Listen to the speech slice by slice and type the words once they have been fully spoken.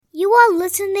You are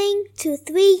listening to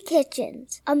Three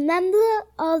Kitchens, a member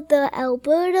of the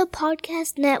Alberta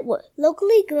Podcast Network,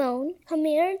 locally grown,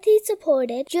 community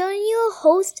supported. Join your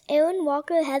hosts Aaron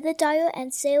Walker, Heather Dyer,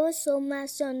 and Sarah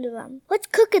Somasundaram. What's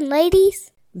cooking,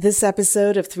 ladies? This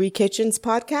episode of Three Kitchens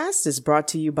podcast is brought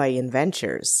to you by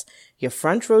Inventures, your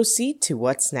front row seat to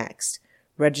what's next.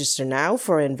 Register now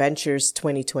for Inventures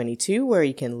 2022, where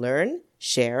you can learn,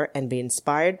 share, and be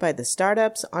inspired by the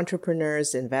startups,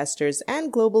 entrepreneurs, investors,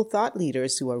 and global thought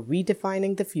leaders who are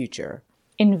redefining the future.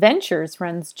 Inventures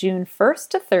runs June 1st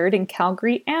to 3rd in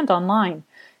Calgary and online,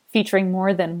 featuring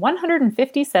more than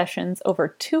 150 sessions, over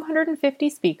 250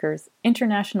 speakers,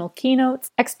 international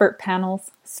keynotes, expert panels,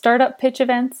 startup pitch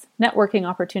events, networking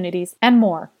opportunities, and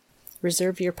more.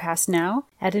 Reserve your pass now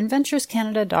at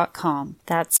inventurescanada.com.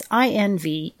 That's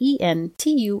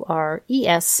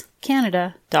INVENTURES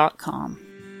Canada.com.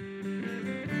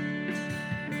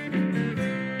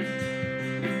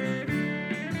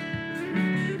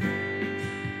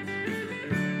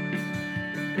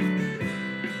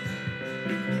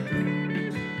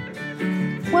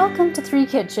 Welcome to Three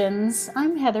Kitchens.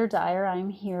 I'm Heather Dyer. I'm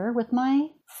here with my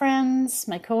friends,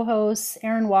 my co-hosts,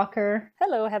 Aaron Walker.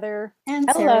 Hello, Heather. And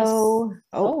Hello.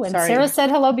 Sarah said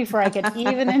hello before I could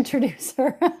even introduce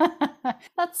her.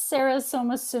 That's Sarah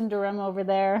Somasundaram over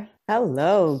there.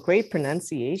 Hello. Great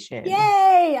pronunciation.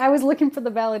 Yay! I was looking for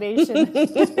the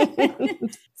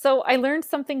validation. So I learned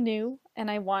something new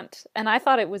and I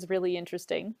thought it was really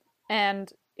interesting.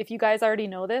 And if you guys already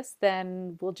know this,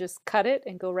 then we'll just cut it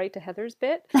and go right to Heather's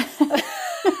bit.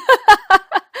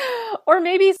 Or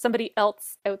maybe somebody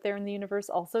else out there in the universe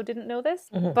also didn't know this.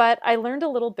 Mm-hmm. But I learned a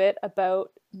little bit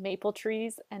about maple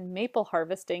trees and maple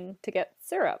harvesting to get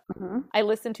syrup. Mm-hmm. I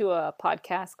listened to a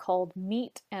podcast called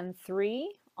Meat and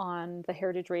Three on the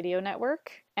Heritage Radio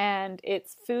Network. And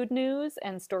it's food news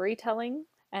and storytelling.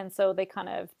 And so they kind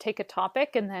of take a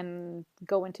topic and then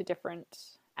go into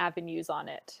different avenues on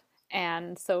it.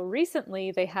 And so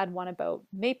recently they had one about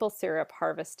maple syrup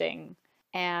harvesting.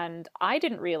 And I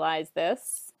didn't realize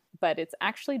this, but it's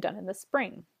actually done in the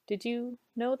spring. Did you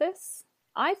know this?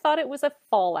 I thought it was a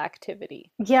fall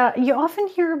activity. Yeah, you often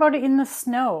hear about it in the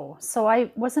snow. So I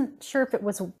wasn't sure if it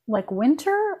was like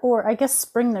winter or I guess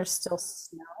spring there's still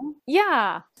snow.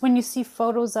 Yeah. When you see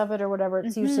photos of it or whatever,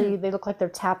 it's usually they look like they're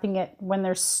tapping it when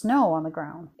there's snow on the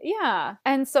ground. Yeah.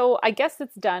 And so I guess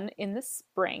it's done in the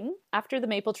spring after the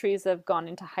maple trees have gone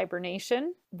into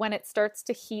hibernation. When it starts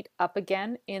to heat up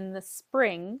again in the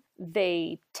spring,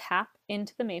 they tap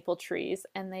into the maple trees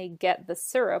and they get the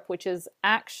syrup, which is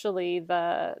actually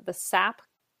the sap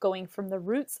going from the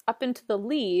roots up into the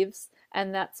leaves,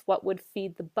 and that's what would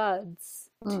feed the buds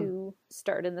to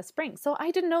start in the spring. So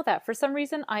I didn't know that. For some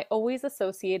reason, I always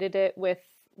associated it with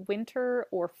winter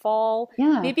or fall.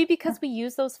 Yeah. Maybe because we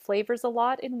use those flavors a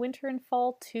lot in winter and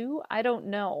fall too. I don't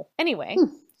know. Anyway,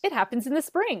 it happens in the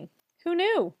spring. Who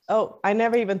knew? Oh, I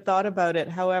never even thought about it.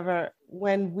 However,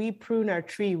 when we prune our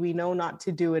tree, we know not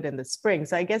to do it in the spring.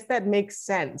 So I guess that makes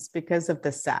sense because of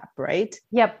the sap, right?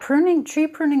 Yeah, tree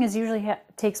pruning is usually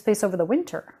takes place over the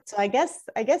winter. So I guess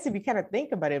if you kind of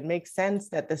think about it, it makes sense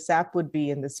that the sap would be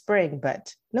in the spring.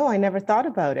 But no, I never thought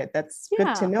about it. That's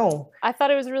good to know. I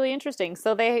thought it was really interesting.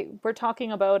 So they were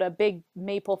talking about a big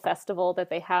maple festival that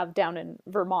they have down in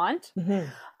Vermont. Mm-hmm.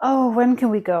 Oh, when can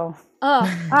we go?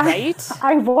 Right?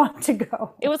 I want to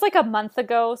go. It was like a month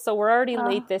ago, so we're already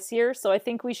late this year. So I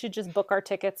think we should just book our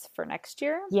tickets for next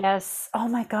year. Yes. Oh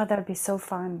my God, that would be so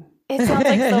fun. It sounds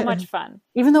like so much fun.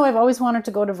 Even though I've always wanted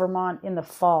to go to Vermont in the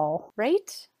fall.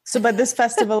 Right? So, but this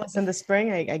festival is in the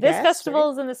spring, I guess? This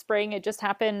festival is in the spring. It just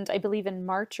happened, I believe, in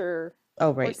March or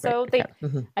so. Right.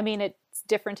 I mean, it's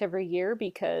different every year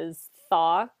because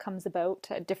thaw comes about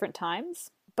at different times.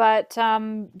 But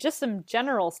just some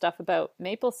general stuff about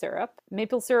maple syrup.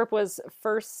 Maple syrup was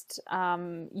first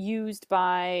used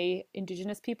by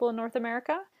Indigenous people in North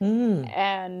America.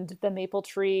 And the maple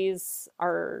trees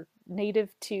are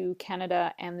native to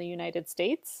Canada and the United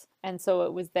States. And so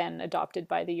it was then adopted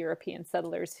by the European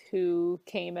settlers who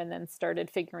came and then started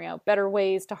figuring out better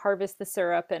ways to harvest the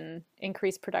syrup and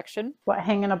increase production. What,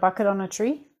 hanging a bucket on a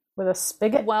tree with a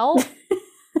spigot? Well,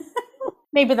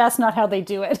 maybe that's not how they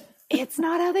do it. It's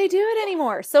not how they do it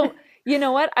anymore. So, you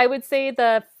know what? I would say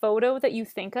the photo that you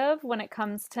think of when it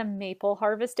comes to maple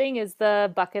harvesting is the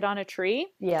bucket on a tree.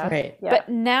 Yeah. Right. Yeah. But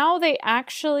now they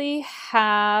actually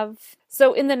have...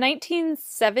 So in the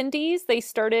 1970s, they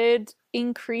started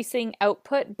increasing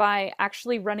output by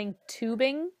actually running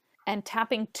tubing and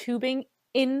tapping tubing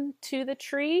into the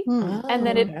tree, and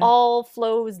then it all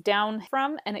flows down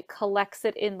from, and it collects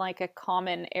it in like a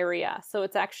common area. So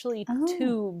it's actually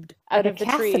tubed out of the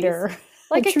trees.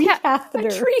 Like a tree catheter.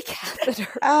 A tree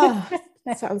catheter. Oh,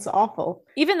 that sounds awful.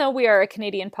 Even though we are a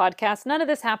Canadian podcast, none of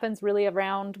this happens really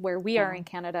around where we are in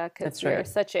Canada because we are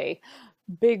such a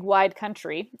big, wide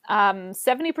country.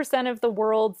 70% of the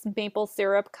world's maple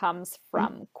syrup comes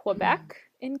from Quebec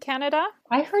in Canada.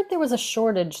 I heard there was a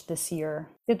shortage this year.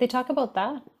 Did they talk about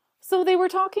that? So they were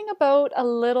talking about a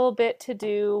little bit to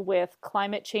do with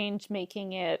climate change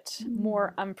making it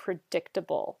more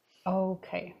unpredictable.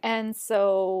 Okay. And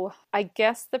so I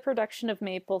guess the production of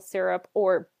maple syrup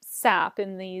or sap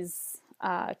in these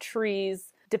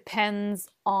trees depends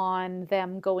on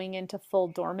them going into full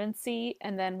dormancy.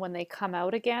 And then when they come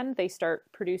out again, they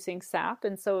start producing sap.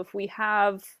 And so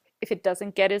if it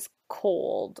doesn't get as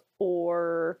cold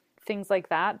or things like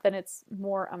that, then it's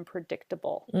more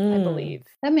unpredictable, I believe.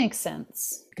 That makes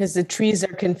sense. Because the trees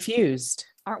are confused.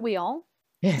 Aren't we all?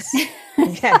 Yes.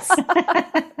 Yes.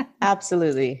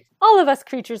 Absolutely. All of us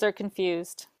creatures are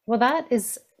confused. Well, that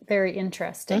is very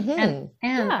interesting.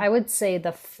 And I would say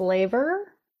the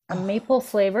flavor, the maple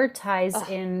flavor ties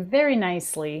in very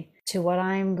nicely to what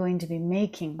I'm going to be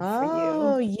making for you.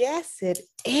 Oh, yes, it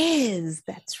is.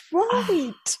 That's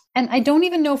right. And I don't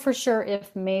even know for sure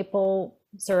if maple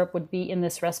syrup would be in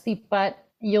this recipe, but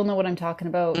you'll know what I'm talking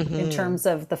about in terms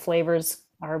of the flavors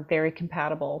are very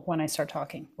compatible when I start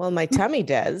talking. Well, my tummy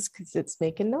does because it's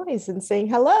making noise and saying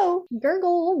hello.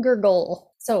 Gurgle,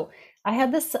 gurgle. So I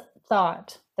had this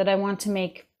thought that I want to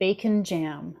make bacon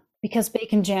jam because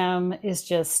bacon jam is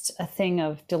just a thing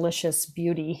of delicious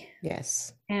beauty.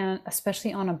 Yes. And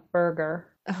especially on a burger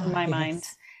in my mind.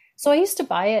 So I used to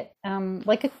buy it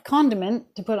like a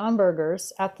condiment to put on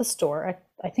burgers at the store.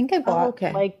 I think I bought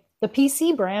like the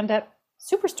PC brand at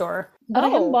Superstore, but I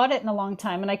hadn't bought it in a long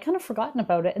time and I kind of forgotten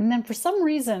about it. And then for some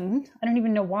reason, I don't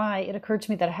even know why, it occurred to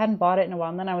me that I hadn't bought it in a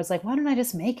while. And then I was like, why don't I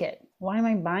just make it? Why am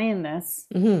I buying this?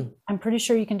 I'm pretty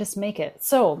sure you can just make it.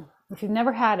 So if you've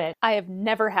never had it. I have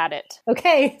never had it.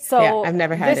 Okay. So I've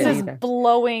never had it either. This is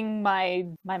blowing my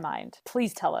mind.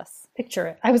 Please tell us. Picture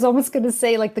it. I was almost going to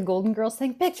say like the Golden Girls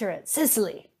thing. Picture it.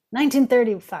 Sicily,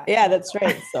 1935. Yeah, that's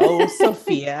right. So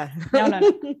Sophia.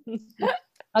 No.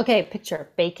 Okay, picture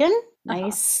bacon,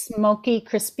 nice smoky,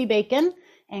 crispy bacon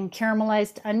and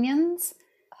caramelized onions.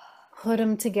 Put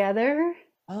them together.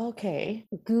 Okay.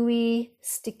 Gooey,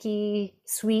 sticky,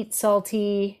 sweet,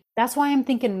 salty. That's why I'm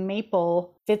thinking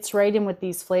maple fits right in with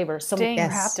these flavors. So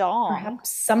perhaps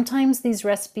sometimes these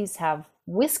recipes have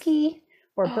whiskey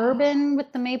or bourbon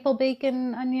with the maple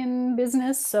bacon onion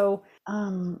business. So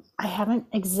I haven't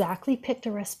exactly picked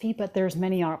a recipe, but there's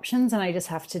many options and I just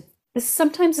have to. This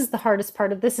sometimes is the hardest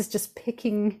part of this is just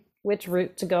picking which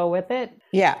route to go with it.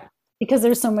 Yeah. Because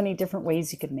there's so many different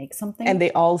ways you could make something. And they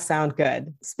all sound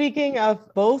good. Speaking of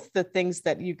both the things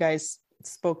that you guys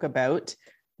spoke about,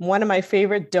 one of my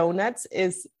favorite donuts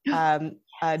is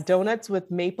donuts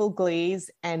with maple glaze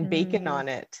and bacon on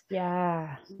it.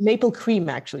 Yeah. Maple cream,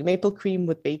 actually. Maple cream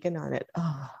with bacon on it.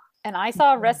 Oh. And I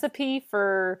saw a recipe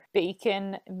for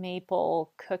bacon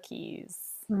maple cookies.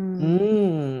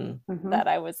 That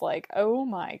I was like, oh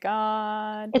my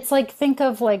God. It's like, think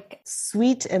of like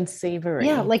sweet and savory.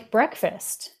 Yeah, like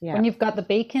breakfast. Yeah. When you've got the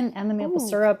bacon and the maple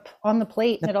syrup on the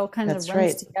plate and it all kind of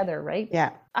runs together, right? Yeah.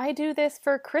 I do this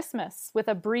for Christmas with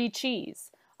a brie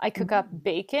cheese. I cook up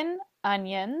bacon,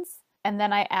 onions, and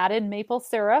then I added maple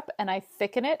syrup and I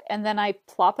thicken it and then I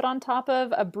plop it on top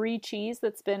of a brie cheese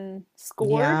that's been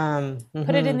scored.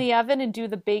 Put it in the oven and do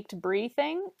the baked brie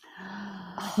thing.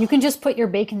 You can just put your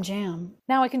bacon jam.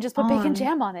 Now I can just put bacon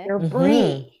jam on it. Your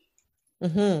brie.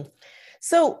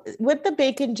 So with the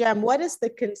bacon jam, what is the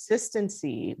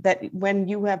consistency that when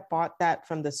you have bought that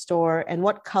from the store and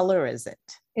what color is it?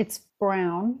 It's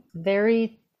brown,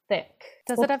 very thick.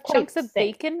 Does it have chunks of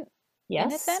bacon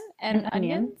in it then? And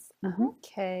onions?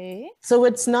 Okay. So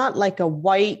it's not like a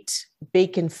white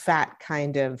bacon fat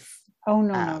kind of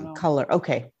color.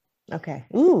 Okay.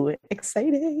 Ooh,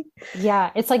 exciting.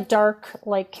 Yeah, it's like dark,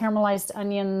 like caramelized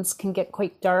onions can get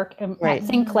quite dark. And I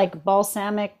think like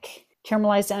balsamic,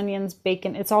 caramelized onions,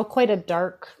 bacon, it's all quite a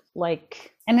dark,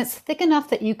 like, and it's thick enough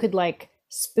that you could like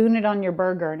spoon it on your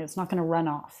burger and it's not going to run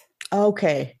off.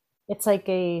 Okay. It's like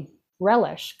a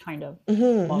relish kind of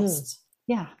almost.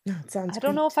 Yeah. It sounds I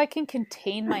don't know if I can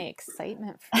contain my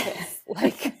excitement for this.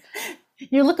 Like,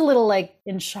 you look a little like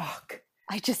in shock.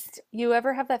 You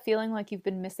ever have that feeling like you've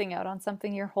been missing out on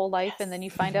something your whole life and then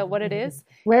you find out what it is?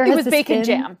 It was bacon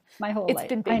jam. My whole life. It's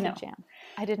been bacon jam.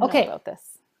 I didn't know about this.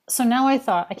 So now I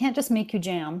thought, I can't just make you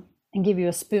jam and give you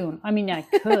a spoon. I mean, I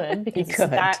could because it's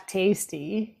that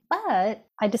tasty. But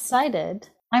I decided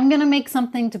I'm going to make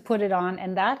something to put it on,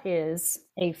 and that is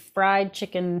a fried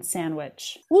chicken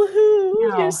sandwich. Woohoo!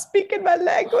 Now, you're speaking my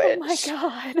language. Oh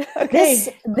my God.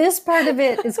 Okay. This part of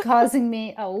it is causing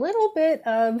me a little bit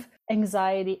of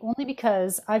anxiety, only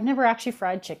because I've never actually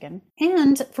fried chicken.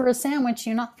 And for a sandwich,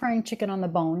 you're not frying chicken on the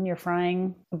bone. You're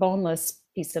frying a boneless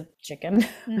piece of chicken.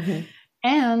 Mm-hmm.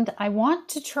 And I want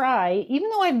to try, even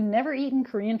though I've never eaten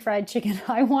Korean fried chicken,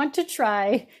 I want to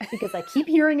try, because I keep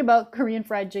hearing about Korean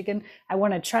fried chicken. I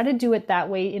want to try to do it that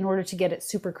way in order to get it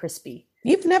super crispy.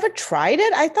 You've never tried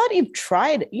it? I thought you've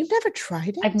tried it. You've never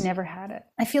tried it? I've never had it.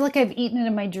 I feel like I've eaten it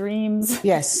in my dreams.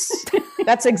 Yes.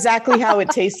 That's exactly how it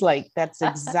tastes like. That's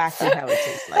exactly how it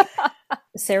tastes like.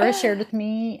 Sarah shared with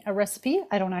me a recipe.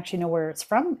 I don't actually know where it's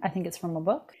from. I think it's from a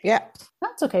book. Yeah.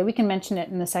 That's okay. We can mention it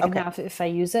in the second half if I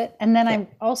use it. And then I've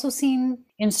also seen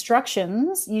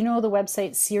instructions. You know the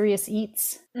website Serious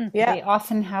Eats? Yeah. They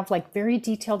often have like very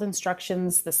detailed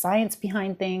instructions, the science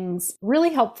behind things, really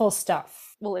helpful stuff.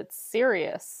 Well, it's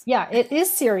serious. Yeah, it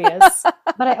is serious.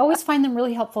 But I always find them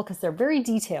really helpful because they're very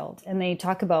detailed. And they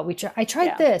talk about, I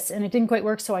tried this and it didn't quite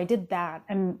work, so I did that.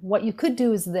 And what you could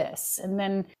do is this. And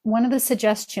then one of the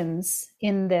suggestions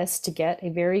in this to get a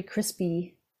very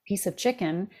crispy piece of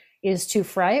chicken is to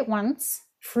fry it once,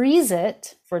 freeze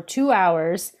it for 2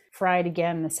 hours, fry it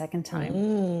again the second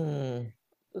time.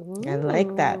 I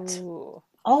like that.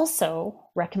 Also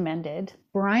recommended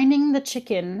brining the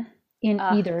chicken in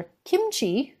either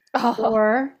kimchi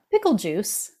or pickle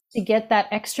juice to get that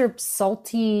extra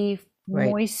salty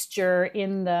moisture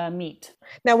in the meat.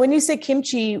 Now, when you say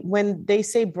kimchi, when they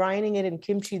say brining it in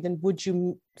kimchi, then would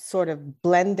you sort of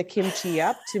blend the kimchi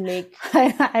up to make...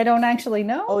 I don't actually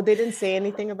know. Oh, they didn't say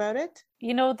anything about it?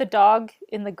 You know the dog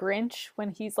in The Grinch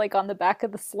when he's like on the back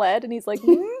of the sled and he's like,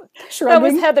 that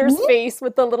was Heather's face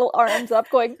with the little arms up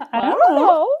going, I don't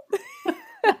know.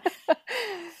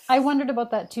 I wondered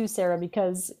about that too, Sarah,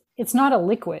 because it's not a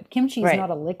liquid. Kimchi is not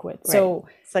a liquid. So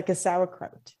it's like a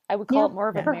sauerkraut. I would call it more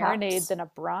of a marinade than a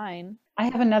brine. I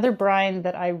have another brine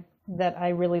that I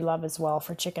really love as well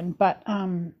for chicken, but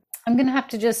I'm going to have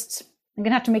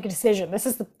to make a decision. This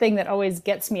is the thing that always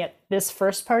gets me at this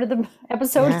first part of the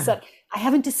episode is that I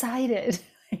haven't decided.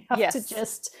 I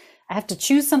have to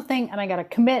choose something and I got to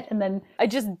commit. And then I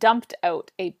just dumped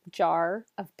out a jar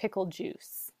of pickle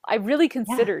juice. I really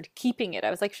considered keeping it. I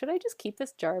was like, should I just keep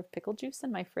this jar of pickle juice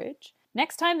in my fridge?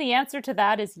 Next time, the answer to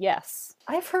that is yes.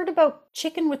 I've heard about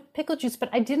chicken with pickle juice, but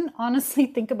I didn't honestly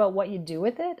think about what you do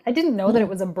with it. I didn't know that it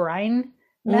was a brine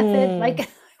method. Like, I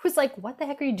was like, what the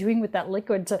heck are you doing with that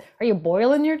liquid? Are you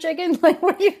boiling your chicken? Like,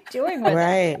 what are you doing with it?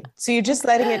 Right. So you're just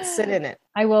letting it sit in it.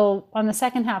 I will, on the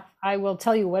second half, I will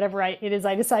tell you whatever it is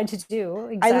I decide to do.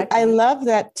 Exactly. I love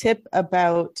that tip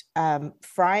about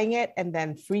frying it and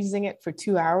then freezing it for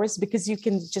 2 hours, because you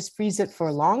can just freeze it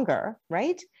for longer,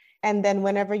 right? And then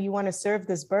whenever you want to serve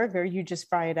this burger, you just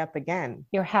fry it up again.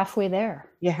 You're halfway there.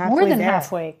 You're halfway More than there.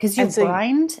 halfway, because you've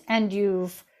brined and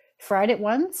you've fried it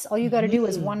once. All you got to do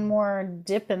is one more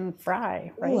dip and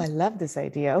fry, right? Oh, I love this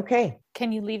idea. Okay.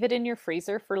 Can you leave it in your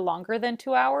freezer for longer than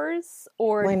 2 hours?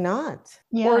 Or why not?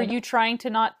 Yeah. Or are you trying to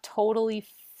not totally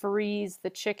freeze the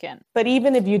chicken? But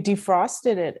even if you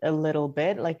defrosted it a little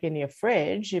bit, like in your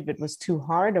fridge, if it was too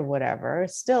hard or whatever,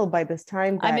 still by this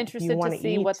time that I'm interested to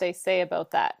see what they say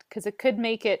about that, because it could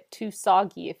make it too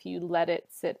soggy if you let it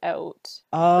sit out.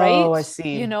 Oh, right? I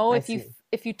see. You know, if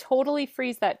you totally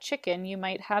freeze that chicken, you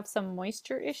might have some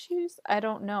moisture issues. I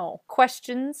don't know.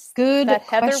 Questions that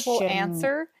Heather will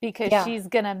answer, because she's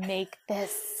gonna make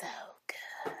this so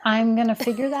good. I'm gonna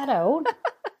figure that out.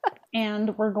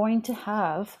 And we're going to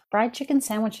have fried chicken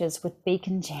sandwiches with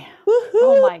bacon jam. Woo-hoo!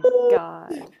 Oh my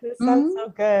God. This sounds so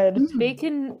good.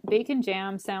 Bacon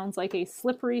jam sounds like a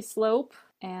slippery slope.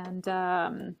 And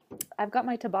I've got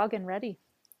my toboggan ready.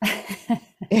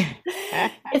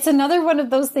 It's another one of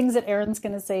those things that Erin's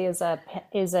going to say is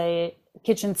a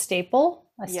kitchen staple.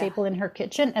 Staple in her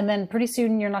kitchen, and then pretty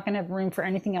soon you're not going to have room for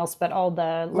anything else but all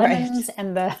the lemons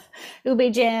and the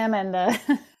ube jam and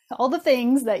the all the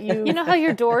things that you know how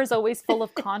your door is always full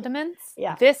of condiments?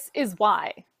 Yeah. This is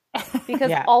why.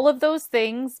 Because all of those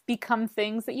things become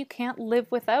things that you can't live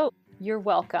without. You're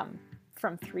welcome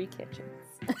from 3 Kitchens.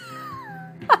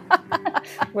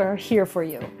 We're here for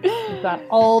you. We've got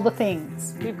all the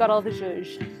things. We've got all the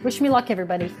zhuzh. Wish me luck,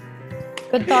 everybody.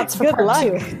 Good thoughts for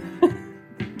part 2.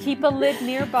 Keep a lid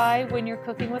nearby when you're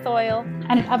cooking with oil.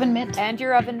 And an oven mitt. And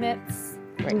your oven mitts.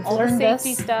 Right. All the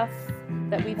safety stuff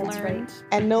that we've learned. Right.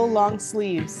 And no long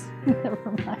sleeves.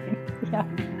 Never mind. Yeah.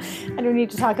 I don't need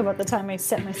to talk about the time I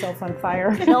set myself on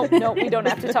fire. No, we don't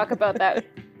have to talk about that.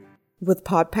 With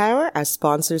PodPower, our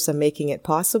sponsors are making it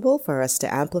possible for us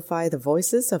to amplify the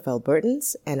voices of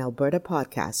Albertans and Alberta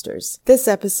podcasters. This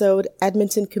episode,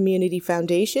 Edmonton Community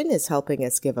Foundation is helping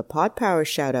us give a PodPower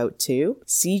shout out to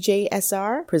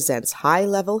CJSR Presents High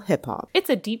Level Hip Hop. It's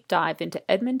a deep dive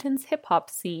into Edmonton's hip hop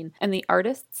scene and the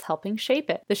artists helping shape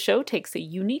it. The show takes a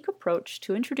unique approach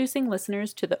to introducing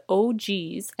listeners to the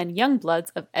OGs and young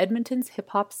bloods of Edmonton's hip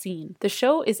hop scene. The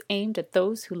show is aimed at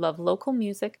those who love local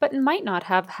music but might not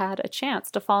have had a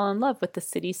chance to fall in love with the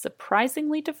city's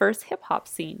surprisingly diverse hip-hop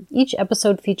scene. Each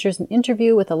episode features an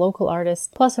interview with a local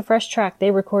artist, plus a fresh track they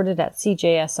recorded at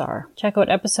CJSR. Check out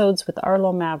episodes with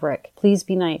Arlo Maverick, Please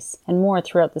Be Nice, and more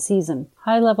throughout the season.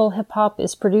 High Level Hip Hop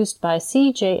is produced by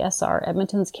CJSR,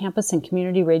 Edmonton's campus and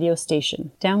community radio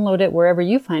station. Download it wherever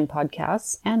you find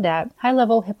podcasts and at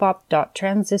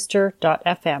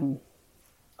highlevelhiphop.transistor.fm.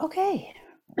 Okay.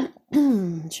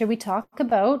 Should we talk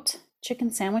about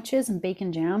chicken sandwiches and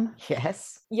bacon jam?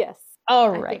 Yes. Yes. All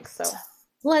right. I think so.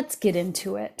 Let's get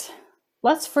into it.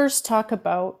 Let's first talk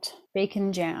about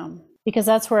bacon jam because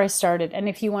that's where I started. And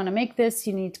if you want to make this,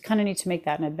 you need to make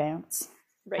that in advance.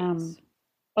 Right.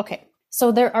 Okay.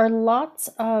 So there are lots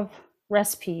of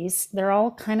recipes. They're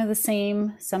all kind of the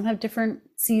same. Some have different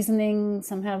seasoning.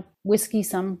 Some have whiskey.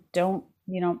 Some don't.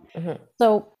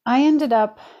 So I ended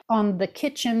up on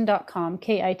thekitchn.com,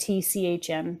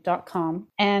 KITCHN.com,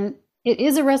 and it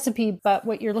is a recipe, but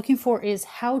what you're looking for is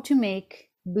how to make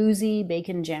boozy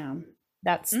bacon jam.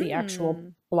 That's the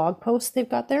actual blog post they've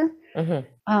got there.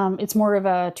 It's more of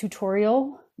a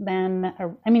tutorial than,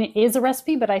 it is a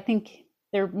recipe, but I think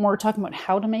they're more talking about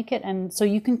how to make it. And so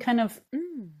you can kind of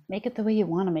make it the way you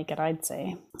want to make it, I'd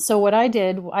say. So what I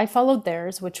did, I followed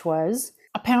theirs, which was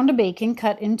a pound of bacon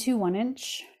cut into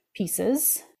 1-inch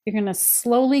pieces. You're going to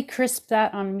slowly crisp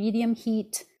that on medium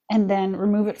heat and then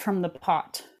remove it from the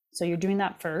pot. So you're doing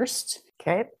that first.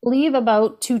 Okay. Leave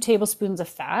about 2 tablespoons of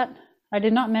fat. I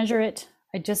did not measure it.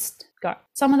 I just got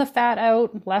some of the fat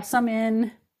out, left some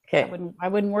in. Okay. I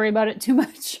wouldn't worry about it too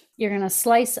much. You're going to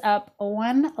slice up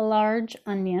 1 large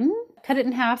onion, cut it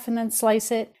in half and then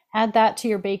slice it. Add that to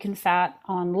your bacon fat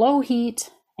on low heat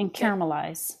and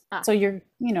caramelize. So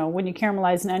when you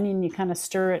caramelize an onion, you kind of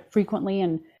stir it frequently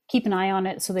and keep an eye on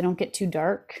it so they don't get too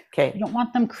dark. Okay. You don't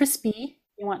want them crispy.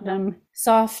 You want them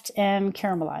soft and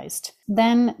caramelized.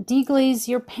 Then deglaze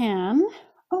your pan.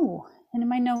 Oh, and in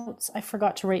my notes, I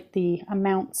forgot to write the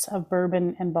amounts of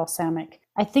bourbon and balsamic.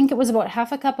 I think it was about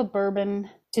half a cup of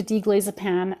bourbon to deglaze a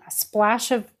pan, a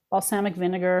splash of balsamic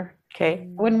vinegar. Okay.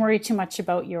 I wouldn't worry too much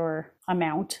about your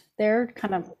amount there.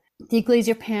 Kind of deglaze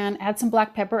your pan, add some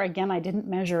black pepper. Again, I didn't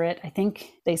measure it. I think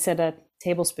they said a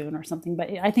tablespoon or something, but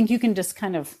I think you can just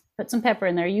kind of put some pepper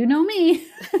in there. You know me.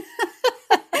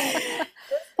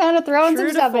 Kind of throwing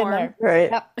some stuff in there. Right.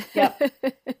 Yep.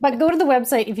 But go to the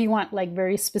website if you want like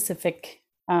very specific.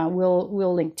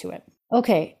 We'll link to it.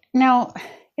 Okay. Now,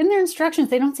 in their instructions,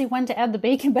 they don't say when to add the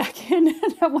bacon back in.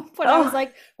 And at one point, I was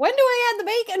like, when do I add the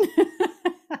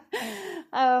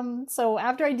bacon? So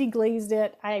after I deglazed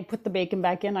it, I put the bacon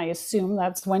back in. I assume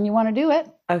that's when you want to do it.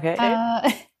 Okay.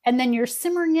 And then you're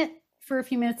simmering it for a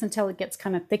few minutes until it gets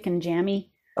kind of thick and jammy.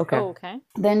 Okay. Oh, okay.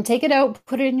 Then take it out,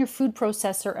 put it in your food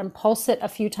processor and pulse it a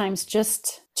few times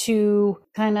just to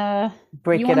kind of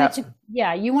break it up.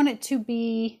 You want it to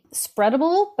be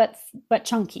spreadable, but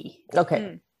chunky.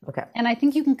 Okay. Okay. And I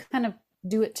think you can kind of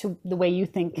do it to the way you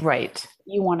think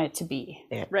you want it to be.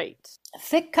 Yeah. Right.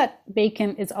 Thick cut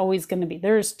bacon is always going to be,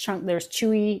 there's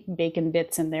chewy bacon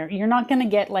bits in there. You're not going to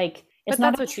get like, it's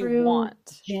not what true you want.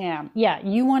 Jam. Yeah.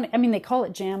 You want, they call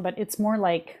it jam, but it's more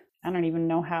like, I don't even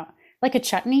know how, like a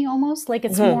chutney almost, like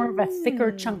it's more of a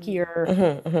thicker,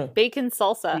 chunkier bacon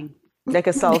salsa. thing. Like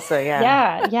a salsa,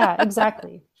 yeah. Yeah,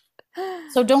 exactly.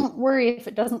 So don't worry if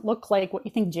it doesn't look like what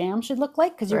you think jam should look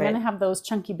like, because you're going to have those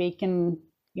chunky bacon.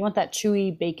 You want that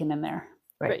chewy bacon in there.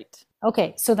 Right.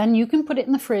 Okay, so then you can put it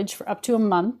in the fridge for up to a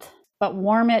month, but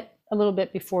warm it a little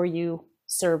bit before you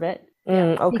serve it.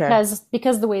 Okay.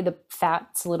 Because the way the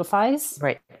fat solidifies,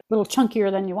 a little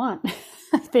chunkier than you want,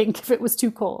 I think, if it was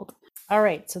too cold. All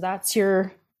right, so that's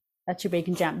your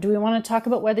bacon jam. Do we want to talk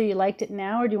about whether you liked it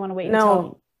now, or do you want to wait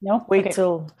until? No, wait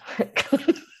till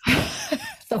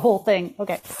the whole thing.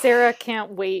 Okay. Sarah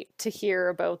can't wait to hear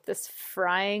about this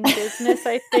frying business,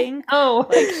 I think.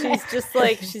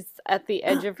 She's at the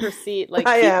edge of her seat. Like,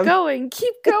 keep going.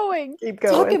 Keep going.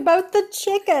 Talk about the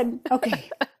chicken. Okay.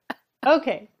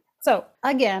 Okay. So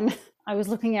again, I was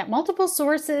looking at multiple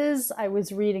sources. I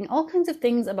was reading all kinds of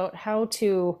things about how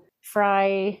to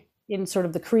fry in sort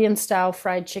of the Korean style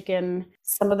fried chicken.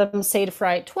 Some of them say to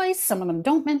fry it twice. Some of them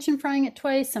don't mention frying it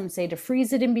twice. Some say to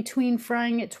freeze it in between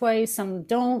frying it twice. Some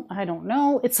don't. I don't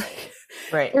know. It's like,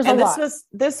 right. There's and a lot.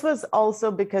 This was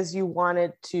also because you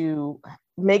wanted to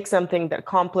make something that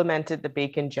complemented the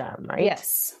bacon jam, right?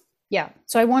 Yes. Yeah.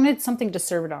 So I wanted something to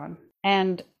serve it on.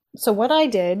 And so what I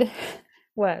did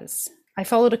was I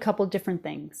followed a couple different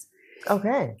things.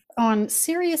 Okay. On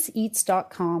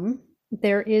SeriousEats.com,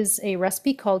 there is a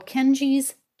recipe called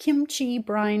Kenji's Kimchi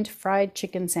Brined Fried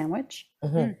Chicken Sandwich.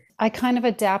 Mm-hmm. I kind of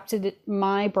adapted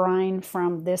my brine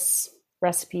from this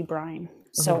recipe brine.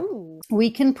 So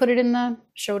we can put it in the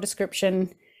show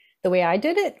description the way I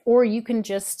did it, or you can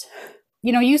just,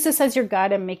 use this as your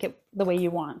guide and make it the way you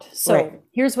want. So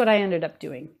Here's what I ended up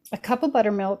doing. A cup of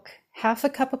buttermilk, half a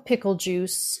cup of pickle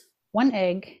juice, 1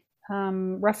 egg,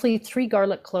 roughly 3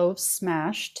 garlic cloves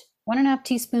smashed, 1.5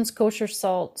 teaspoons kosher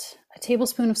salt, a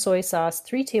tablespoon of soy sauce,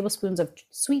 3 tablespoons of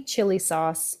sweet chili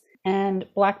sauce, and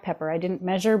black pepper. I didn't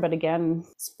measure, but again,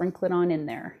 sprinkle it on in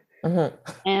there. Mm-hmm.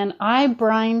 And I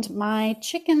brined my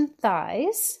chicken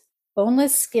thighs,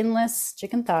 boneless, skinless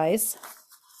chicken thighs.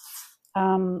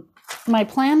 My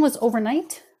plan was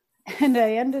overnight, and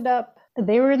I ended up,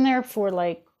 they were in there for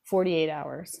like 48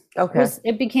 hours. Okay.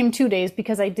 It became 2 days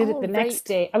because I did it the next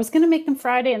day. I was going to make them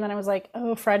Friday, and then I was like,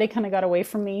 Friday kind of got away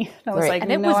from me. And I was like,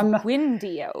 and it was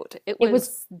windy out. It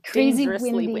was crazy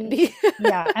windy.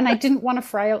 Yeah. And I didn't want to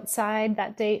fry outside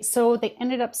that day. So they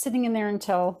ended up sitting in there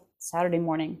until Saturday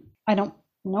morning. I don't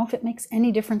know if it makes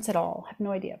any difference at all. I have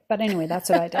no idea. But anyway, that's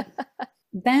what I did.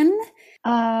 Then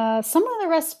some of the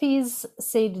recipes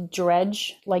say to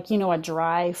dredge, like, a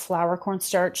dry flour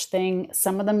cornstarch thing.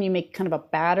 Some of them you make kind of a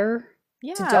batter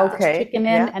to douse the chicken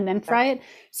in and then fry it.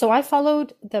 So I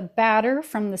followed the batter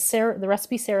from the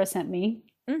recipe Sarah sent me.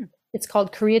 It's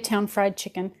called Koreatown Fried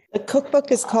Chicken. The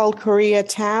cookbook is called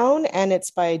Koreatown, and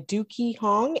it's by Dookie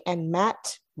Hong and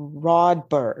Matt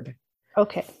Rodbird.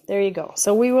 Okay, there you go.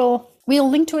 So we'll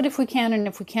link to it if we can, and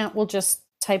if we can't, we'll just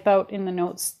type out in the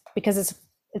notes, because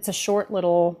it's a short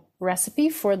little recipe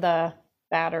for the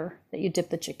batter that you dip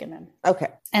the chicken in. Okay.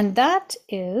 And that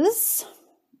is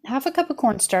half a cup of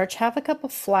cornstarch, half a cup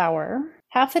of flour,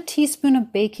 half a teaspoon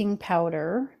of baking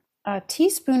powder, a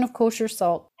teaspoon of kosher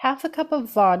salt, half a cup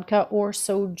of vodka or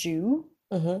soju,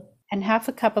 and half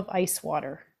a cup of ice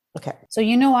water. Okay. So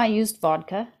I used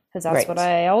vodka because that's what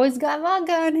I always got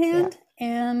vodka on hand,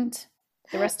 and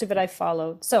the rest of it I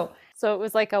followed. So it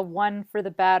was like a 1 for the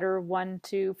batter, 1,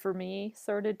 2 for me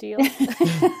sort of deal.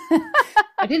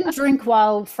 I didn't drink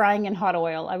while frying in hot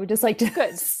oil. I would just like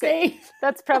to say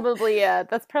that's probably a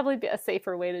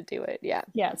safer way to do it. Yeah.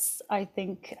 Yes, I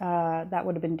think that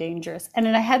would have been dangerous. And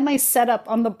then I had my setup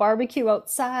on the barbecue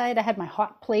outside. I had my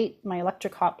hot plate, my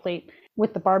electric hot plate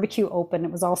with the barbecue open.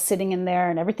 It was all sitting in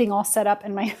there and everything all set up.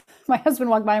 And my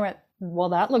husband walked by and went, "Well,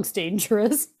 that looks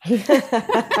dangerous."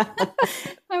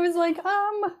 I was like,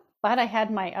 but I had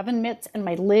my oven mitts and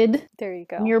my lid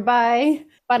nearby.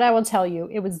 But I will tell you,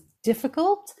 it was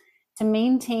difficult to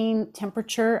maintain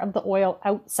temperature of the oil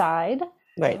outside.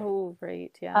 Right. Oh,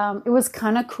 right. Yeah. It was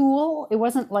kind of cool. It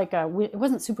wasn't it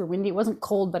wasn't super windy. It wasn't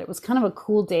cold, but it was kind of a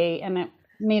cool day, and it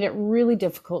made it really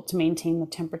difficult to maintain the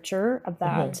temperature of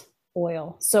that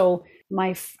oil. So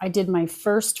I did my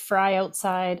first fry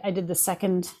outside. I did the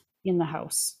second in the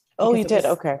house. Oh, you did?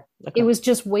 Okay. It was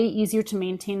just way easier to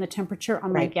maintain the temperature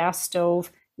on my gas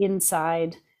stove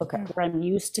inside, where I'm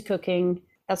used to cooking.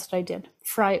 That's what I did.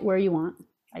 Fry it where you want,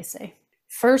 I say.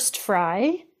 First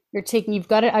fry, you've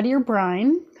got it out of your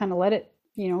brine, kind of let it,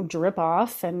 drip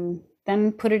off, and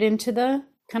then put it into the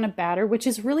kind of batter, which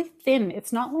is really thin.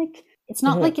 It's not like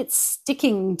it's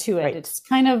sticking to it. Right. It's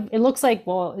kind of, it looks like,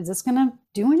 well, is this going to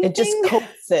do anything? It just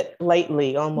coats it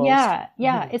lightly almost.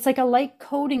 Yeah. It's like a light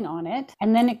coating on it.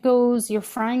 And then you're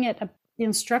frying it. The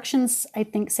instructions, I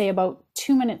think, say about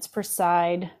 2 minutes per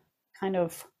side, kind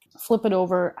of flip it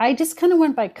over. I just kind of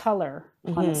went by color,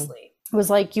 honestly. It was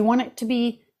like, you want it to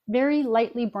be very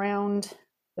lightly browned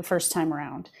the first time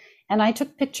around. And I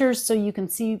took pictures so you can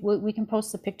see, we can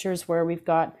post the pictures where we've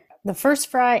got the first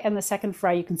fry and the second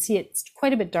fry. You can see it's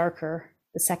quite a bit darker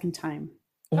the second time.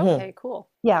 Okay, cool.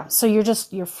 Yeah. So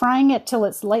you're frying it till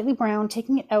it's lightly brown,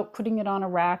 taking it out, putting it on a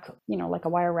rack, like a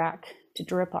wire rack to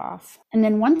drip off. And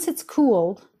then once it's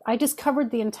cooled, I just covered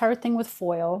the entire thing with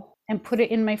foil and put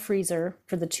it in my freezer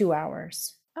for the 2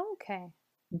 hours. Okay.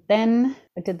 Then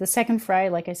I did the second fry,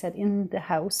 like I said, in the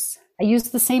house. I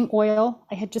used the same oil.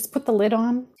 I had just put the lid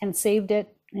on and saved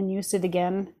it and used it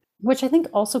again, which I think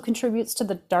also contributes to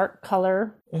the dark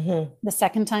color the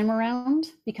second time around,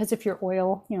 because if your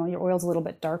oil's a little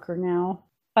bit darker now.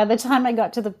 By the time I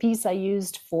got to the piece I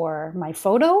used for my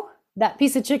photo, that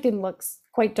piece of chicken looks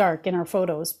quite dark in our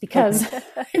photos because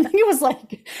I think it was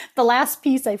like the last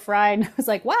piece I fried. I was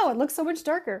like, wow, it looks so much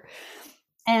darker.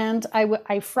 And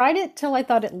I fried it till I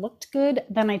thought it looked good.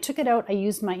 Then I took it out. I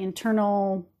used my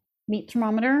internal meat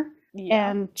thermometer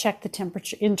and checked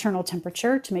the internal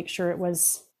temperature to make sure it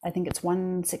was, I think it's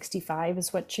 165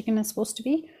 is what chicken is supposed to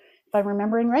be, if I'm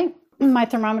remembering right. My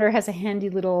thermometer has a handy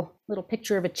little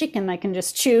picture of a chicken I can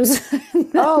just choose.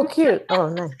 Oh, cute. Oh,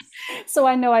 nice. So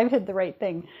I know I've hit the right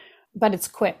thing, but it's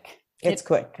quick. It's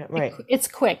quick, right? It's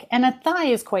quick. And a thigh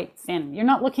is quite thin. You're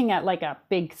not looking at like a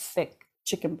big, thick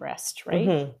chicken breast, right?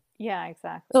 Mm-hmm. Yeah,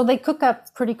 exactly. So they cook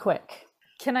up pretty quick.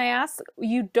 Can I ask,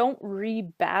 you don't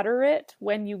re-batter it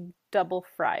when you double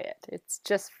fry it? It's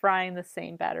just frying the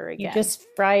same batter again. You just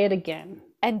fry it again.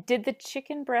 And did the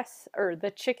chicken breasts or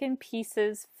the chicken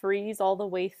pieces freeze all the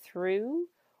way through?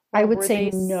 I would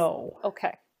say no.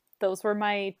 Okay. Those were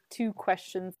my two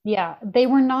questions. Yeah, they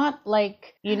were not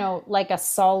like, like a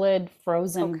solid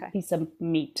frozen piece of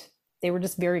meat. They were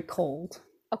just very cold.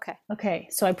 Okay. Okay,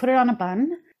 so I put it on a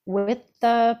bun with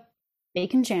the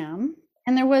bacon jam,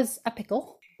 and there was a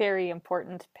pickle. Very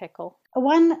important pickle.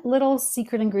 One little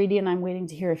secret ingredient I'm waiting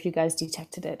to hear if you guys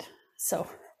detected it. So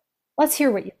let's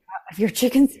hear what you thought of your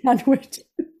chicken sandwich.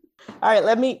 All right,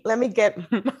 let me get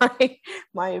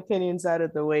my opinions out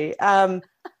of the way.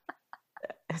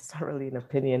 It's not really an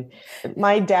opinion.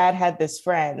 My dad had this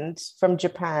friend from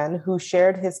Japan who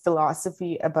shared his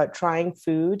philosophy about trying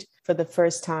food for the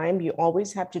first time. You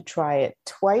always have to try it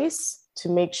twice to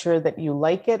make sure that you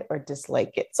like it or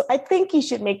dislike it. So I think you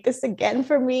should make this again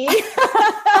for me.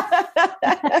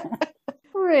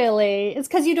 Really? It's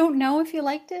because you don't know if you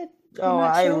liked it? Oh,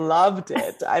 I loved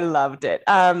it. I loved it.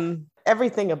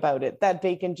 Everything about it. That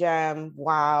bacon jam.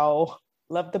 Wow.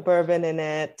 Love the bourbon in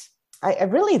it. I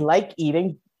really like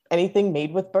eating anything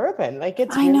made with bourbon. Like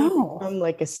it's really become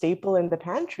like a staple in the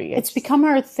pantry. It's become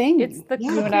our thing. It's the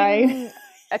cooking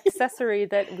accessory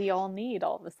that we all need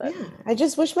all of a sudden. Yeah. I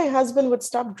just wish my husband would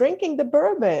stop drinking the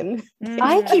bourbon.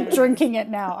 I keep drinking it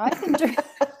now. I can drink.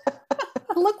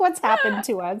 Look what's happened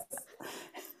to us.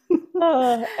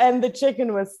 And the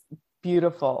chicken was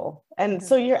beautiful. And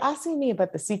so you're asking me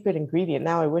about the secret ingredient.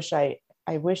 Now I wish I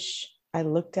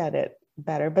looked at it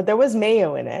better, but there was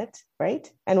mayo in it, right?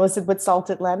 And was it with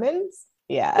salted lemons?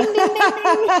 Yeah. Ding, ding,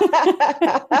 ding,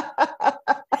 ding.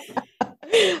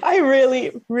 I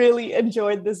really, really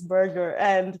enjoyed this burger,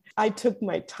 and I took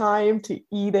my time to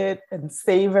eat it and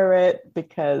savor it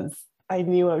because I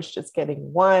knew I was just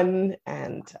getting one,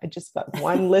 and I just got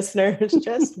one listener,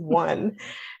 just one.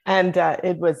 And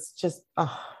it was just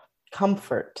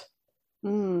comfort.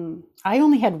 I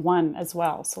only had one as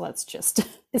well. So let's just,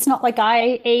 it's not like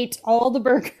I ate all the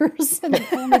burgers and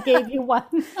only gave you one.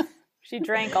 She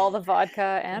drank all the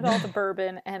vodka and all the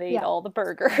bourbon and ate all the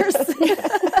burgers.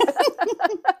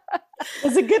 It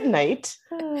was a good night.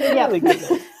 Really good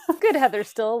night. Good Heather's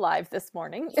still alive this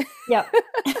morning. Yeah.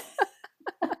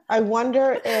 I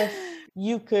wonder if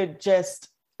you could just,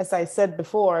 as I said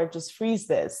before, just freeze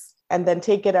this and then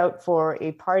take it out for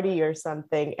a party or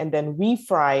something and then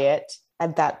refry it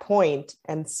at that point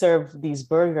and serve these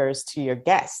burgers to your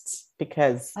guests,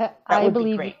 because I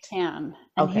believe you can.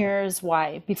 And here's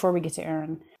why. Before we get to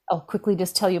Aaron, I'll quickly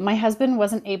just tell you, my husband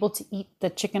wasn't able to eat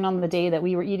the chicken on the day that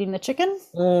we were eating the chicken.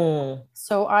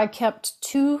 So I kept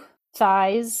 2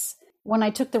 thighs. When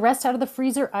I took the rest out of the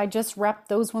freezer, I just wrapped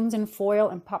those ones in foil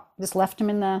and just left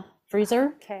them in the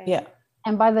freezer. Okay. Yeah.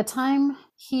 And by the time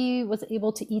he was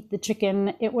able to eat the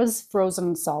chicken, it was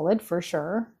frozen solid for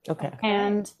sure. Okay.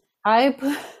 And I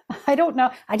don't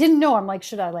know. I didn't know. I'm like,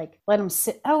 should I let them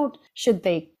sit out? Should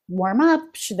they warm up?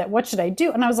 What should I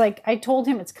do? And I was like, I told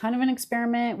him it's kind of an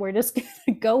experiment. We're just going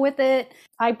to go with it.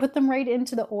 I put them right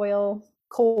into the oil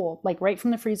cold, like right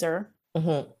from the freezer.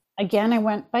 Mm-hmm. Again, I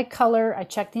went by color. I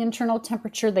checked the internal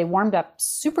temperature. They warmed up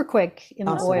super quick in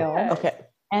the oil. Okay.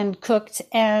 And cooked,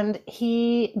 and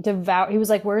he was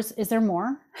like, is there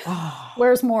more?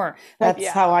 Where's more? That's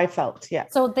how I felt. Yeah.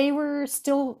 So they were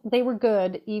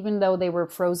good, even though they were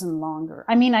frozen longer.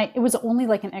 I mean, it was only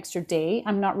like an extra day.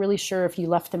 I'm not really sure if you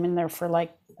left them in there for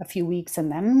like a few weeks and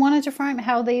then wanted to fry them,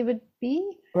 how they would be.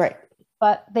 Right.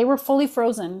 But they were fully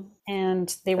frozen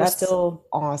and they were still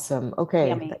awesome. Okay.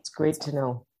 Yummy. That's great to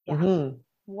know. Yeah. Mm-hmm.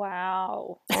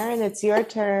 Wow. Aaron, it's your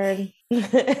turn.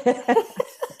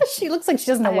 She looks like she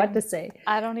doesn't know what to say.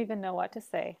 I don't even know what to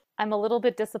say. I'm a little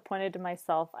bit disappointed in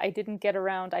myself. I didn't get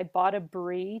around. I bought a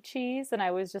brie cheese and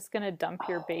I was just going to dump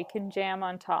your bacon jam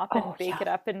on top and bake it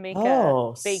up and make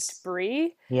a baked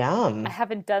brie. Yum. I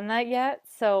haven't done that yet.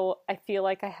 So I feel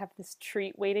like I have this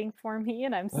treat waiting for me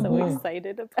and I'm so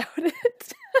excited about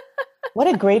it. What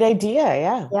a great idea.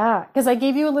 Yeah. Yeah, because I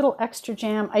gave you a little extra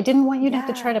jam. I didn't want you to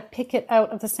have to try to pick it out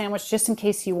of the sandwich just in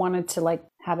case you wanted to like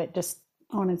have it just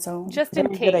on its own. Just in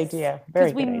case. Good idea.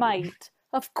 Very good idea. Because we might.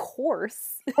 Of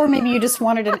course. Or maybe you just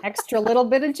wanted an extra little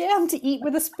bit of jam to eat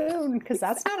with a spoon, because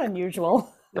that's not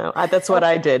unusual. No, that's what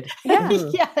I did. Yeah,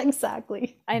 yeah,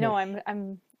 exactly. I know.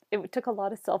 It took a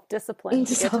lot of self-discipline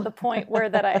to get to the point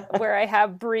where I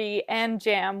have brie and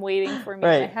jam waiting for me.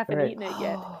 And I haven't eaten it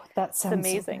yet. Oh, that sounds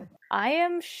amazing. So I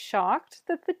am shocked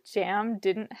that the jam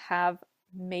didn't have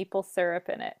maple syrup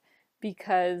in it,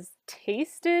 because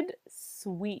tasted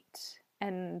sweet,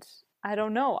 and I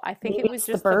don't know. I think maybe it was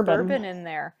just the bourbon in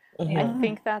there. Mm-hmm. I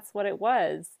think that's what it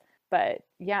was. But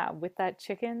yeah, with that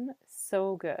chicken,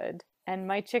 so good. And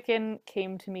my chicken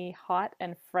came to me hot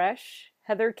and fresh.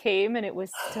 Heather came and it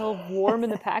was still warm in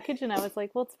the package. And I was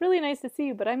like, well, it's really nice to see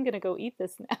you, but I'm going to go eat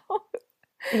this now.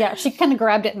 Yeah, she kind of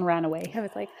grabbed it and ran away. I was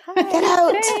like, hi, get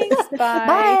out. Thanks,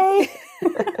 bye.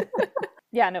 Bye.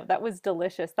 Yeah, no, that was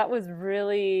delicious. That was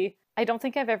really, I don't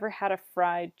think I've ever had a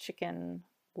fried chicken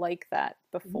like that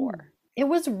before. It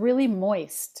was really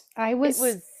moist. It was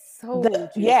so juicy.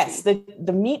 Yes,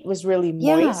 the meat was really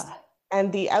moist,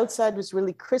 and the outside was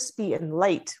really crispy and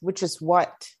light, which is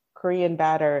what Korean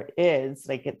batter is.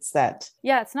 Like, it's that.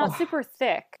 Yeah, it's not super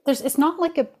thick. It's not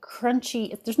like a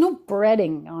crunchy, there's no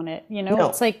breading on it, you know? No.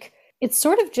 It's like, it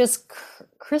sort of just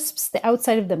crisps the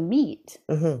outside of the meat.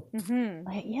 Mm-hmm. Mm-hmm.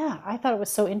 Like, yeah, I thought it was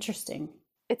so interesting.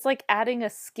 It's like adding a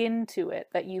skin to it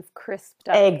that you've crisped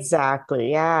up.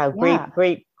 Exactly. Yeah.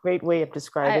 Great way of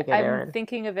describing it, Erin. I'm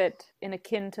thinking of it in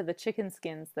akin to the chicken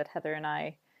skins that Heather and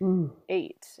I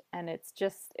ate. And it's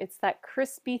that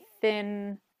crispy,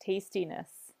 thin tastiness.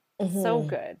 Mm-hmm. So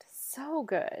good. So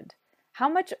good. How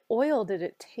much oil did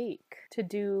it take to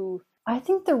do? I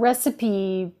think the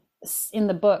recipe in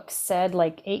the book said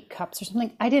like 8 cups or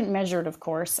something. I didn't measure it, of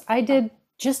course. I did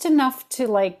just enough to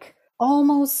like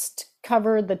almost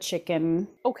cover the chicken.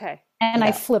 Okay. And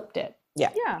I flipped it. Yeah.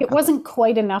 It wasn't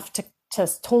quite enough to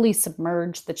totally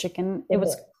submerge the chicken. It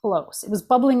was close. It was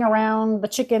bubbling around the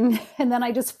chicken, and then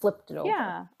I just flipped it over.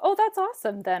 Yeah. Oh, that's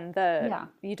awesome then.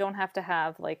 You don't have to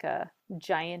have like a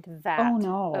giant vat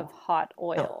of hot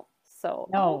oil. So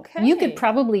okay. You could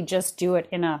probably just do it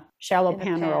in a shallow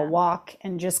pan or a wok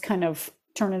and just kind of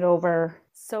turn it over.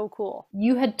 So cool.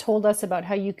 You had told us about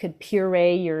how you could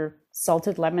puree your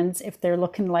salted lemons if they're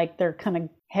looking like they're kind of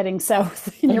heading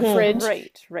south in your fridge.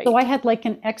 Right. So I had like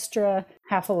an extra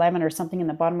half a lemon or something in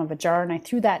the bottom of a jar, and I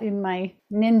threw that in my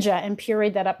Ninja and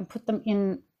pureed that up and put them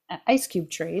in ice cube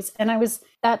trays. And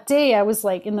that day I was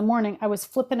like, in the morning, I was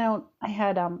flipping out. I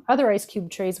had other ice cube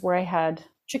trays where I had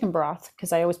chicken broth,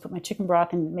 because I always put my chicken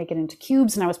broth and make it into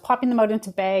cubes, and I was popping them out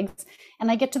into bags.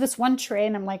 And I get to this one tray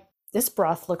and I'm like, this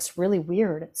broth looks really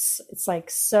weird. It's like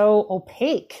so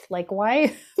opaque. Like,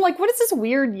 why? Like, what is this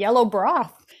weird yellow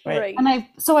broth? Right. And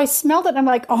I smelled it and I'm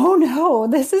like, oh no,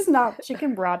 this is not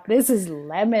chicken broth. This is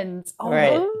lemons. Oh,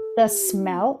 right. The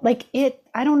smell, like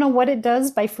I don't know what it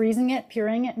does by pureeing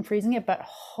it and freezing it, but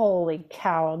holy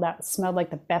cow, that smelled like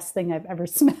the best thing I've ever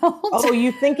smelled. Oh,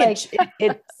 you think like,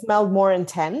 it smelled more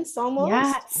intense almost?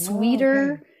 Yeah,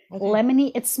 sweeter. Okay.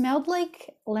 Lemony. It smelled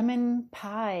like lemon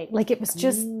pie. Like, it was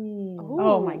just,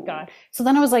 oh my God. So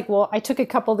then I was like, well, I took a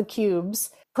couple of the cubes,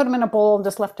 put them in a bowl, and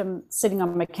just left them sitting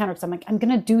on my counter. Because I'm like, I'm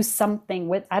going to do something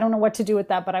with, I don't know what to do with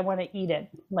that, but I want to eat it.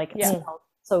 Like, it smelled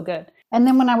so good. And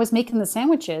then when I was making the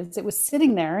sandwiches, it was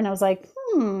sitting there and I was like,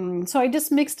 So I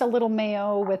just mixed a little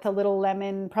mayo with a little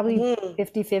lemon, probably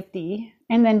 50-50,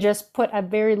 and then just put a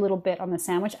very little bit on the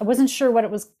sandwich. I wasn't sure what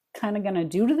it was kind of going to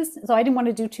do to this. So I didn't want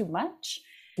to do too much.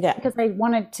 Yeah, because I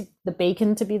wanted the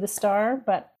bacon to be the star,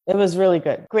 but it was really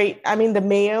good. Great. I mean, the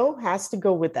mayo has to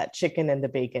go with that chicken and the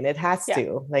bacon. It has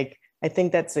to. Like, I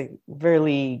think that's a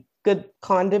really good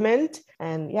condiment.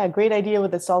 And yeah, great idea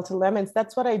with the salted lemons.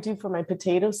 That's what I do for my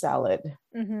potato salad.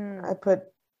 Mm-hmm. I put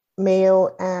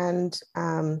mayo and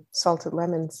salted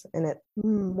lemons in it.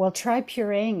 Well, try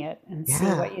pureeing it and see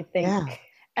what you think. Yeah.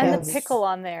 And the pickle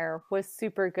on there was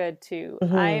super good too.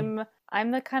 Mm-hmm.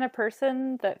 I'm the kind of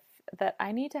person that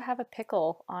I need to have a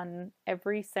pickle on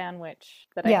every sandwich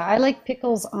that I have. I like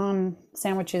pickles on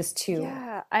sandwiches too.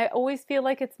 Yeah, I always feel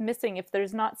like it's missing if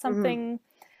there's not something,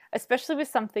 especially with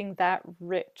something that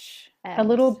rich. A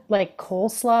little like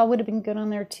coleslaw would have been good on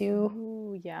there too.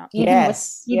 Ooh, yeah.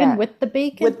 Even with the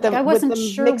bacon. I wasn't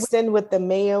sure. Mixed in with the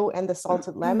mayo and the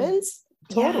salted lemons.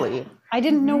 Totally. Yeah. I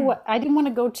didn't know I didn't want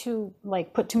to go to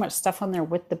like put too much stuff on there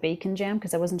with the bacon jam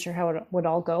because I wasn't sure how it would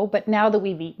all go. But now that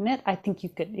we've eaten it, I think you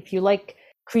could, if you like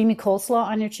creamy coleslaw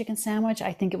on your chicken sandwich,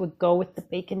 I think it would go with the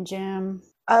bacon jam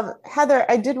Heather,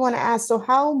 I did want to ask, so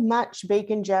how much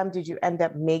bacon jam did you end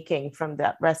up making from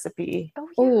that recipe?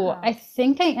 Oh, I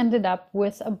think I ended up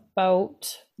with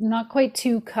about not quite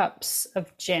 2 cups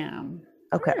of jam.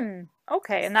 Okay.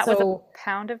 Okay, and that was a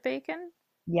pound of bacon?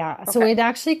 Yeah, okay. So it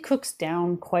actually cooks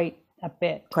down quite a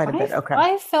bit. Okay.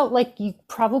 I felt like you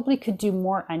probably could do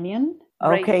more onion.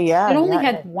 Okay, yeah. It only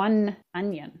had 1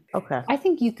 onion. Okay. I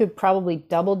think you could probably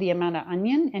double the amount of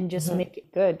onion and just make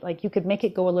it good. Like you could make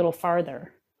it go a little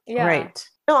farther. Yeah. Right.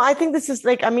 No, I think this is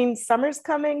like, I mean, summer's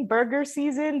coming, burger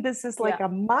season. This is like a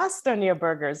must on your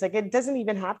burgers. Like it doesn't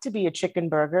even have to be a chicken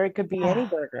burger. It could be any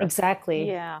burger. Exactly.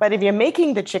 Yeah. But if you're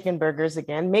making the chicken burgers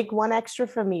again, make 1 extra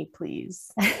for me,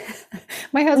 please.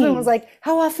 My husband was like,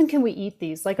 how often can we eat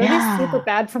these? Like, are they super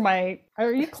bad for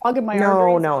are you clogging my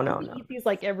arteries? No. Eat these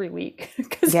like every week.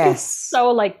 Because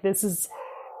this is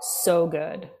so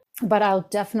good. But I'll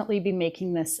definitely be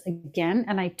making this again.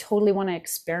 And I totally want to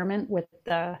experiment with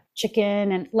the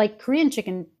chicken. And like Korean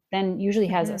chicken then usually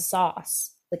has a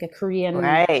sauce, like a Korean.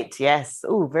 Right. Yes.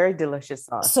 Ooh, very delicious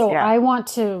sauce. So I want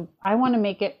to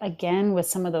make it again with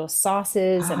some of those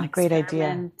sauces and great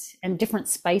idea. And different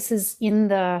spices in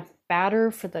the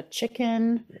batter for the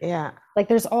chicken. Yeah. Like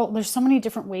there's so many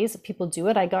different ways that people do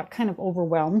it. I got kind of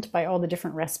overwhelmed by all the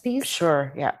different recipes.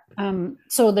 Sure. Yeah.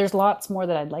 So there's lots more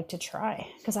that I'd like to try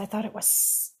because I thought it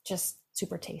was just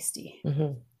super tasty.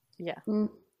 Mm-hmm. Yeah.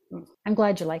 Mm-hmm. I'm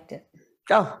glad you liked it.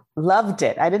 Oh, loved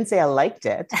it. I didn't say I liked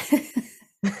it.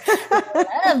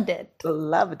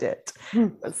 Loved it.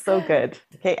 It's so good.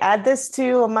 Okay, add this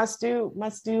to a must do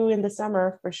in the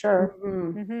summer for sure.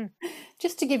 Mm-hmm.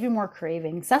 Just to give you more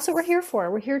cravings. That's what we're here for.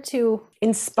 We're here to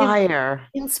inspire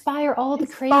all the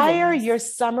cravings. Inspire your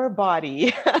summer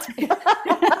body.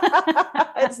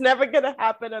 It's never going to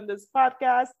happen on this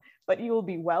podcast, but you will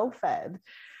be well fed.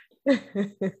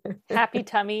 Happy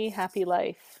tummy, happy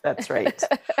life. That's right.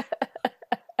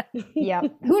 Yeah.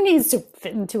 Who needs to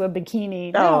fit into a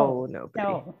bikini? No.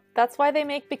 That's why they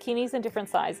make bikinis in different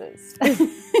sizes.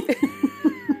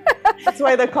 That's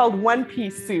why they're called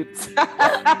one-piece suits.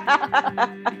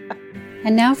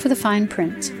 And now for the fine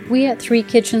print. We at Three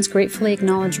Kitchens gratefully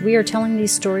acknowledge we are telling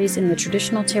these stories in the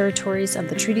traditional territories of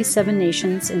the Treaty 7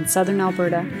 nations in southern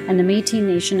Alberta and the Métis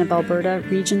Nation of Alberta,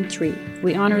 Region 3.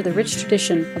 We honor the rich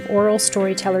tradition of oral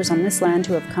storytellers on this land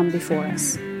who have come before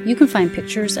us. You can find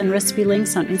pictures and recipe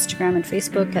links on Instagram and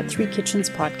Facebook at Three Kitchens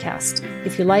Podcast.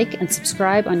 If you like and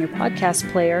subscribe on your podcast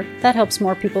player, that helps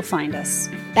more people find us.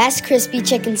 Best crispy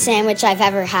chicken sandwich I've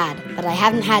ever had, but I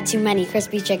haven't had too many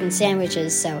crispy chicken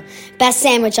sandwiches, so best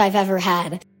sandwich I've ever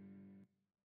had.